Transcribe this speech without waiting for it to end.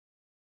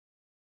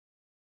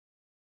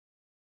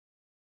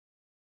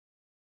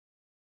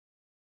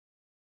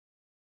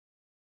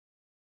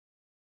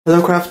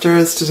Hello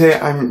crafters, today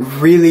I'm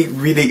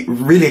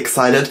really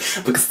excited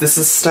because this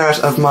is the start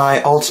of my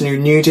Altenew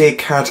New Day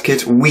card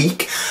kit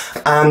week,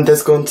 and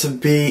there's going to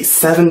be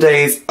 7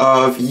 days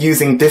of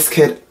using this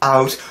kit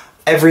out.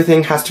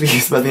 Everything has to be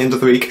used by the end of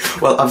the week.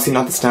 Well, obviously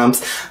not the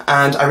stamps,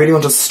 and I really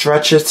want to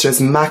stretch it to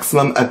its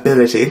maximum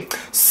ability.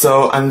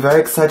 So I'm very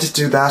excited to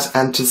do that,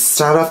 and to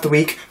start off the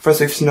week,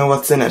 first we have to know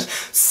what's in it.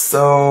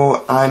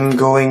 So I'm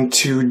going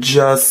to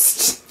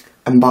just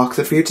unbox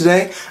it for you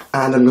today,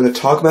 and I'm going to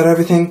talk about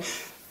everything,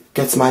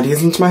 get some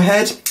ideas into my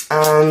head,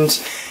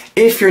 and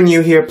if you're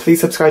new here,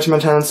 please subscribe to my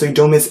channel so you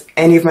don't miss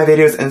any of my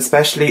videos, and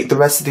especially the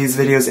rest of these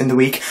videos in the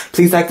week.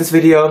 Please like this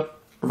video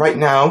right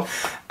now,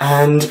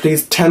 and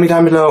please tell me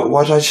down below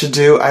what I should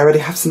do. I already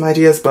have some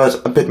ideas,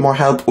 but a bit more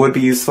help would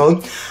be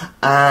useful.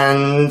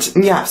 And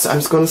yeah, so I'm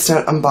just going to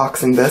start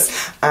unboxing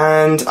this,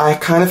 and I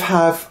kind of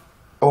have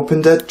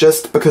opened it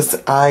just because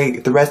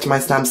the rest of my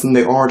stamps in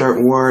the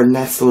order were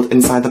nestled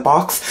inside the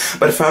box,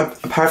 but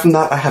apart from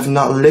that I have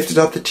not lifted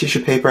up the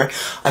tissue paper.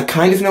 I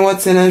kind of know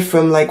what's in it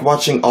from like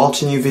watching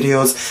Altenew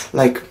videos,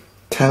 like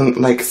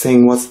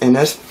saying what's in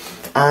it,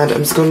 and I'm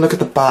just going to look at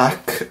the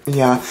back.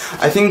 Yeah,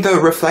 I think the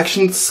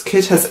Reflections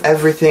kit has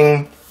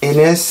everything in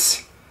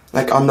it,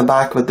 like on the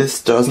back, but this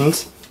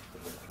doesn't.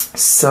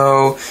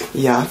 So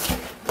yeah,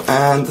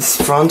 and this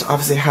front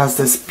obviously has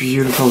this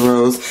beautiful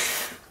rose.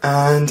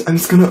 And I'm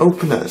just gonna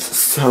open it,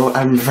 so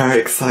I'm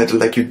very excited,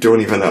 like you don't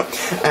even know.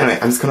 Anyway,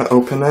 I'm just gonna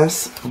open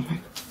it. Oh my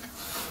God.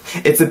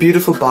 It's a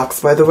beautiful box,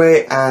 by the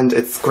way, and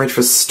it's great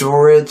for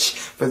storage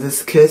for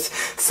this kit.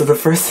 So the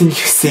first thing you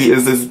see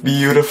is this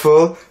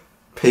beautiful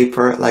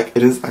paper, like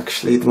it is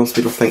actually the most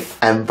beautiful thing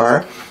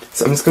ever.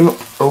 So I'm just gonna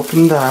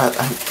open that,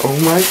 and oh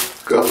my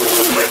God.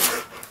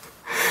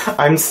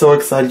 I'm so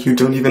excited you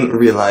don't even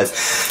realize.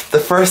 The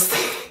first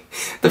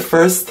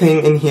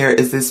thing in here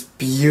is this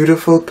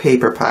beautiful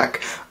paper pack.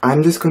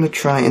 I'm just going to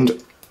try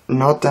and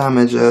not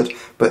damage it,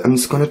 but I'm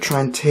just going to try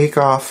and take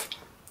off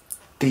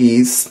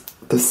the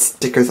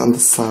stickers on the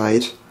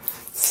side.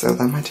 So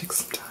that might take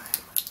some time.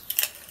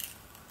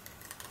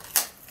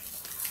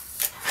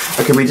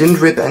 Okay, we didn't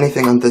rip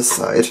anything on this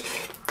side.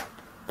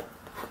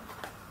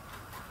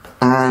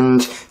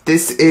 And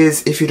this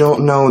is, if you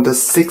don't know, the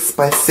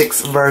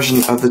 6x6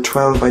 version of the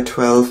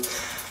 12x12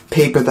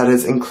 paper that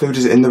is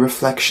included in the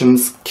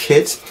Reflections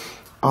kit.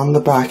 On the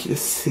back you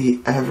see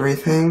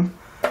everything.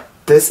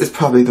 This is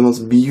probably the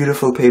most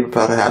beautiful paper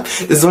pad I have.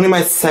 This is only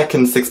my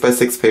second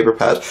 6x6 paper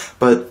pad,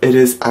 but it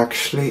is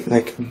actually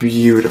like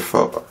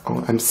beautiful.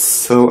 Oh, I'm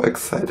so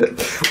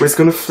excited. We're just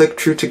gonna flick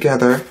through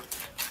together.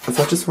 Is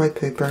that just white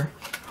paper?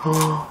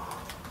 Oh,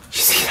 you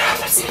see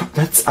that?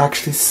 That's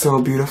actually so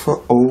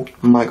beautiful. Oh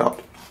my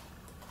God.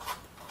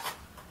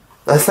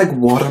 That's like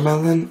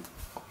watermelon.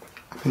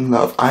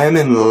 I am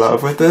in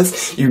love with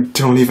this. You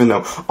don't even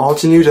know.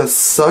 Altenew does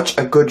such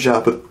a good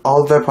job with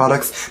all of their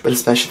products, but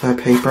especially their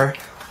paper.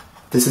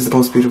 This is the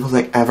most beautiful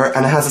thing ever,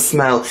 and it has a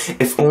smell.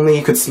 If only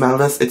you could smell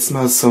this, it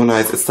smells so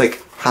nice. It's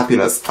like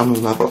happiness on a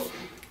level.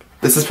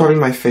 This is probably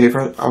my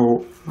favorite.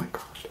 Oh my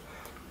God.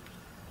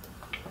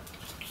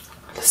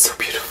 That's so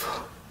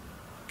beautiful.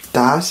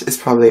 That is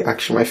probably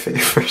actually my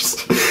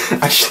favorite.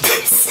 Actually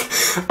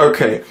this.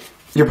 Okay,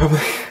 you're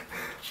probably...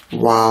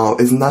 Wow,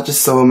 isn't that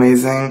just so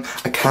amazing?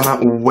 I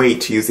cannot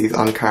wait to use these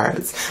on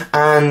cards.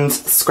 And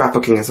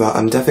scrapbooking as well.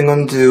 I'm definitely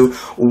going to do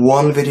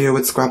one video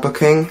with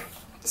scrapbooking.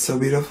 So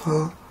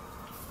beautiful.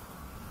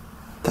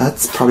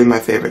 That's probably my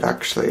favorite,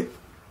 actually.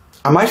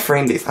 I might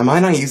frame these. I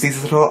might not use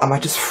these at all. I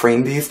might just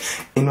frame these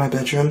in my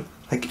bedroom.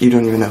 Like, you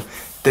don't even know.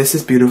 This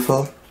is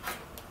beautiful.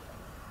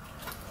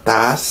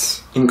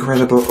 That's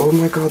incredible. Oh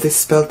my God, they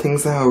spelled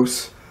things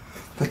out.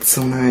 That's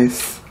so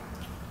nice.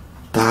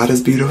 That is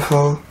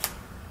beautiful.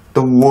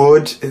 The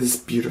wood is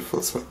beautiful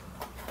as well.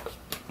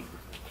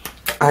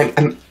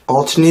 I'm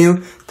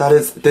Altenew.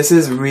 This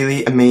is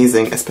really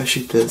amazing,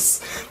 especially this.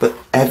 But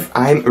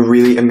I'm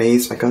really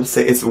amazed. I gotta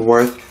say, it's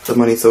worth the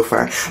money so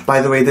far.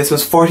 By the way, this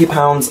was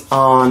 £40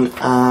 on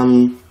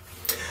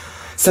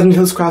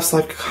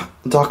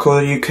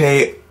 7hillscrafts.co.uk.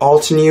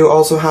 Altenew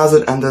also has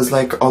it, and there's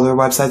like other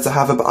websites that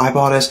have it, but I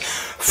bought it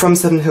from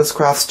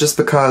 7hillscrafts just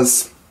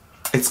because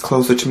it's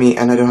closer to me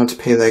and I don't have to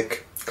pay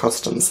like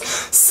customs.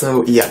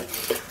 So yeah.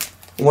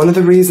 One of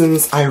the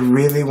reasons I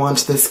really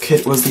want this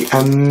kit was the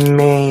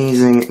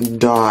amazing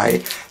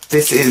die.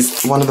 This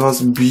is one of the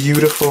most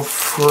beautiful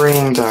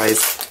freeing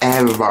dies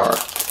ever.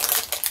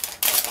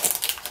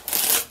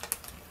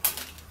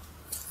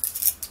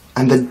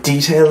 And the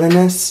detail in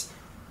it,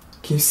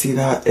 can you see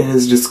that? It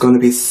is just going to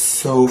be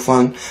so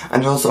fun.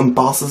 And it also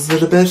embosses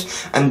it a bit.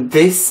 And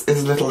this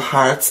is little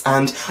hearts,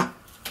 and a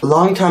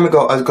long time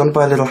ago I was going to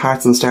buy little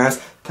hearts and stars.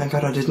 Thank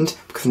God I didn't,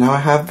 because now I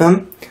have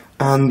them.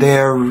 And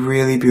they're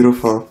really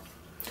beautiful.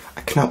 I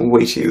cannot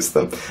wait to use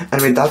them.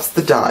 Anyway, that's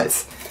the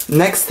dies.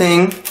 Next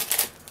thing,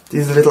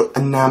 these little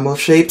enamel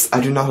shapes. I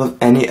do not have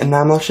any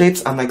enamel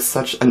shapes. I'm like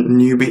such a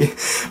newbie,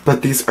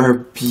 but these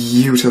are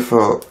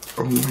beautiful.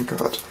 Oh my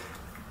God.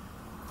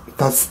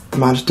 That's the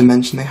amount of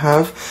dimension they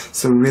have.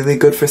 So really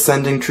good for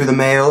sending through the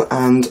mail,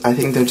 and I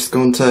think they're just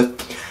going to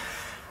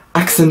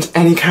accent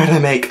any card I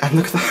make. And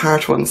look at the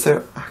heart ones,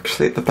 they're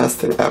actually the best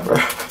thing ever.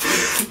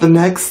 The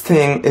next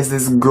thing is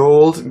this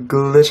gold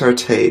glitter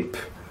tape,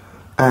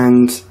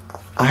 and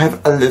I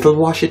have a little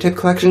washi tape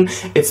collection.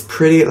 It's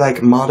pretty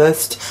like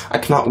modest. I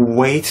cannot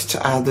wait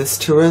to add this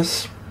to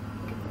it.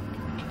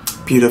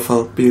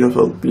 Beautiful,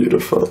 beautiful,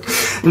 beautiful.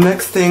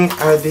 Next thing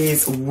are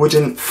these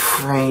wooden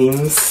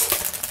frames.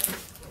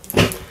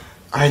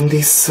 Aren't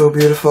these so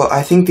beautiful?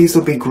 I think these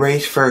will be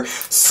great for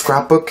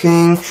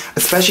scrapbooking,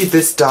 especially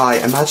this die.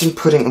 Imagine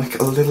putting like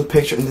a little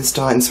picture in this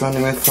die and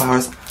surrounding it with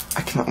flowers.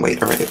 I cannot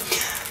wait already.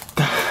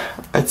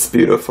 It's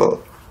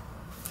beautiful.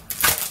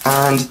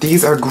 And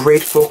these are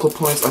great focal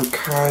points on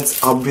cards,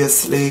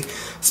 obviously.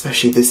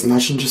 Especially this,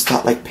 imagine just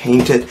that like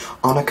painted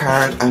on a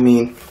card. I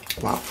mean,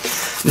 wow.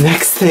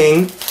 Next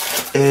thing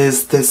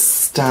is this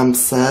stamp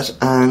set,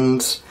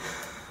 and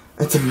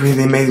it's a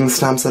really amazing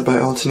stamp set by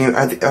Altenew.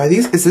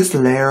 Is this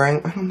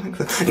layering? I don't think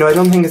so. No, I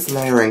don't think it's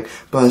layering,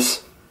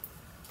 but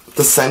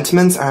the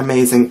sentiments are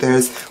amazing.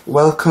 There's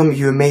welcome,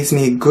 you amaze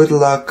me, good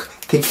luck,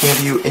 thinking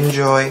of you,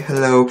 enjoy,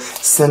 hello,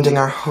 sending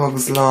our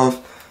hugs, love.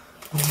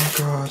 Oh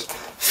my god.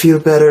 Feel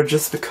better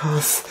just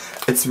because.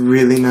 It's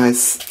really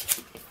nice.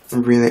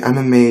 Really, I'm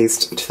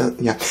amazed.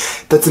 Yeah,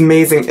 that's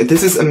amazing.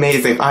 This is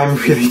amazing. I'm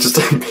really just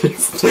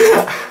amazed.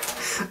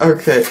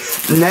 Okay,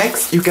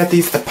 next you get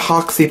these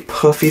epoxy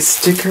puffy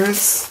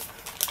stickers.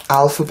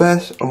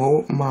 Alphabet.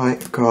 Oh my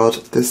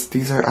god,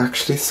 these are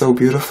actually so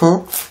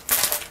beautiful.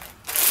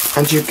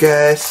 And you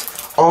get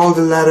all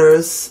the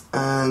letters,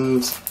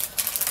 and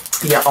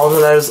yeah, all the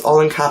letters all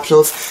in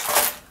capitals.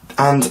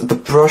 And the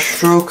brush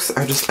strokes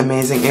are just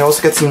amazing. You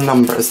also get some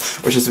numbers,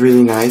 which is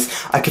really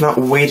nice. I cannot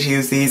wait to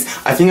use these.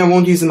 I think I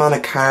won't use them on a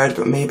card,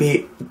 but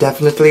maybe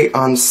definitely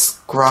on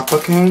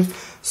scrapbooking.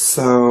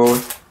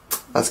 So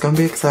that's gonna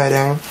be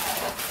exciting.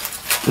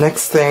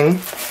 Next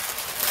thing,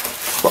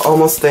 we're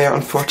almost there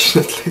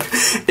unfortunately,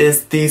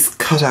 is these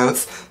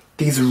cutouts.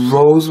 These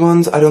rose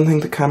ones. I don't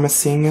think the camera's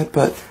seeing it,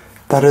 but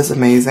that is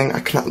amazing.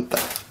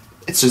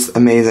 It's just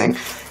amazing.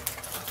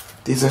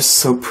 These are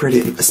so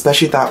pretty,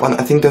 especially that one.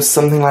 I think there's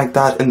something like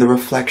that in the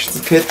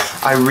Reflections kit.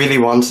 I really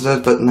wanted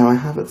it, but now I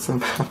have it, so I'm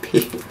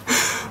happy.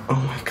 Oh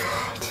my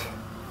god.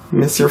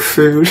 Miss your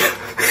food.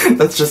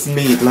 That's just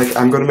me. Like,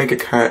 I'm gonna make a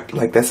card.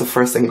 Like, that's the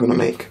first thing I'm gonna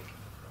make.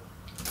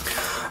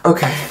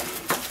 Okay.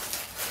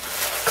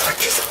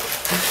 Collect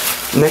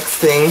yourself. Next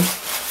thing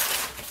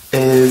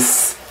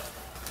is...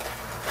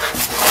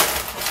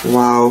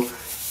 wow.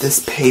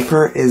 This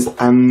paper is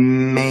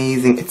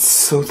amazing. It's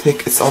so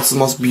thick. It's also the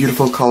most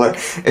beautiful color.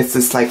 It's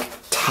this like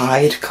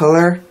tide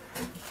color.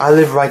 I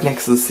live right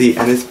next to the sea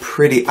and it's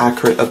pretty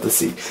accurate of the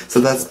sea.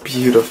 So that's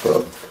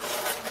beautiful.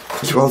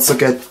 You also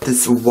get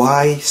this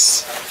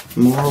white,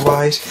 more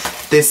white.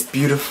 This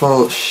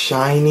beautiful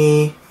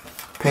shiny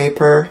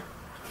paper.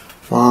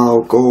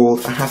 Wow,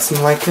 gold. I have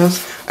some like it,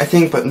 I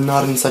think, but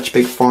not in such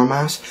big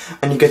format.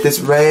 And you get this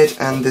red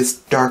and this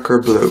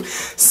darker blue.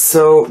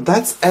 So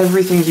that's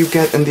everything you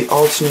get in the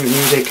Altenew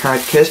New Day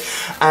card kit.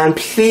 And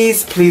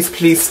please, please,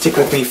 please stick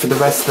with me for the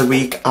rest of the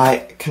week. I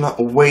cannot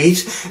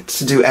wait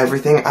to do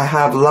everything. I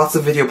have lots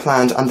of video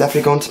planned. I'm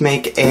definitely going to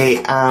make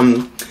a,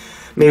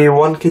 maybe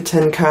 1 kit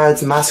 10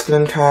 cards,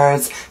 masculine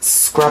cards,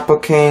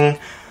 scrapbooking.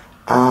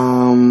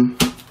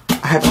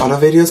 I have other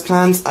videos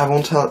planned. I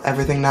won't tell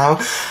everything now.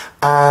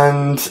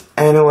 And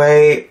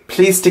anyway,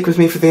 please stick with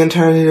me for the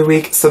entirety of the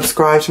week,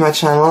 subscribe to my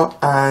channel,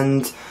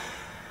 and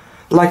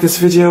like this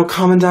video,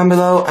 comment down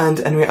below, and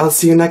anyway, I'll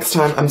see you next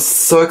time. I'm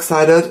so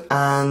excited,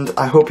 and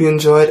I hope you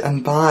enjoyed,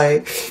 and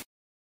bye!